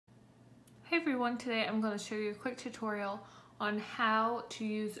Hey everyone, today I'm going to show you a quick tutorial on how to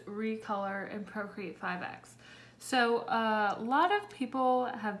use Recolor in Procreate 5X. So a lot of people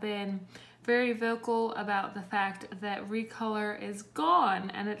have been very vocal about the fact that Recolor is gone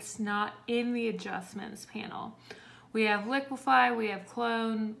and it's not in the adjustments panel. We have Liquify, we have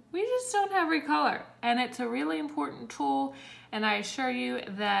Clone, we just don't have Recolor, and it's a really important tool, and I assure you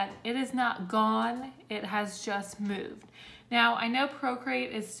that it is not gone, it has just moved. Now, I know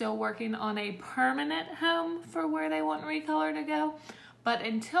Procreate is still working on a permanent home for where they want Recolor to go, but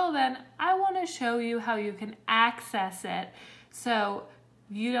until then, I want to show you how you can access it so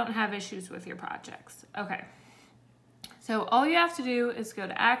you don't have issues with your projects. Okay, so all you have to do is go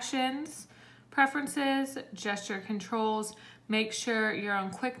to Actions, Preferences, Gesture Controls, make sure you're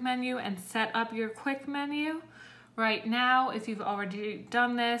on Quick Menu and set up your Quick Menu. Right now, if you've already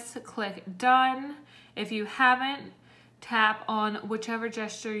done this, click Done. If you haven't, tap on whichever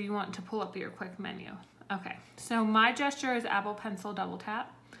gesture you want to pull up your quick menu. Okay, so my gesture is Apple Pencil double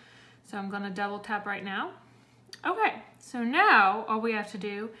tap. So I'm gonna double tap right now. Okay, so now all we have to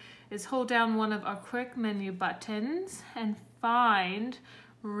do is hold down one of our quick menu buttons and find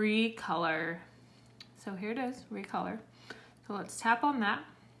Recolor. So here it is, Recolor. So let's tap on that.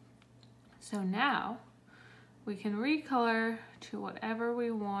 So now we can recolor to whatever we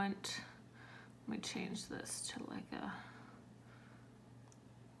want. Let me change this to like a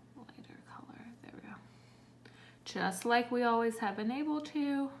lighter color. There we go. Just like we always have been able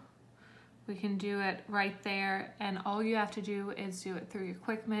to, we can do it right there, and all you have to do is do it through your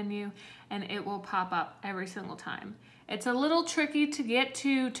quick menu and it will pop up every single time. It's a little tricky to get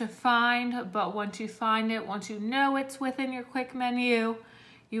to find, but once you find it, once you know it's within your quick menu,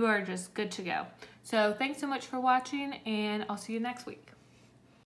 you are just good to go. So thanks so much for watching, and I'll see you next week.